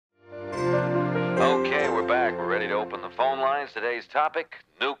ready to open the phone lines. Today's topic,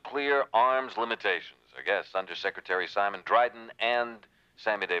 nuclear arms limitations. Our guests, Undersecretary Simon Dryden and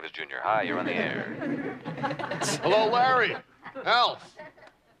Sammy Davis Jr. Hi, you're on the air. Hello, Larry. Alf.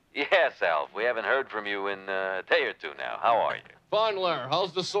 Yes, Alf. We haven't heard from you in a day or two now. How are you? Fine, Larry.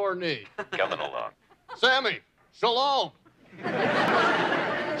 How's the sore knee? Coming along. Sammy, shalom.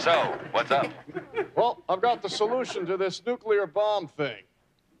 So, what's up? Well, I've got the solution to this nuclear bomb thing.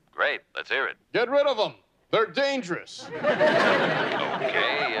 Great. Let's hear it. Get rid of them. They're dangerous. Okay,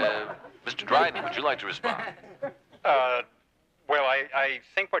 Mr. Dryden, would you like to respond? Well, I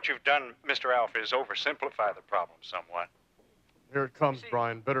think what you've done, Mr. Alf, is oversimplify the problem somewhat. Here it comes,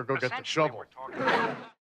 Brian. Better go get the shovel.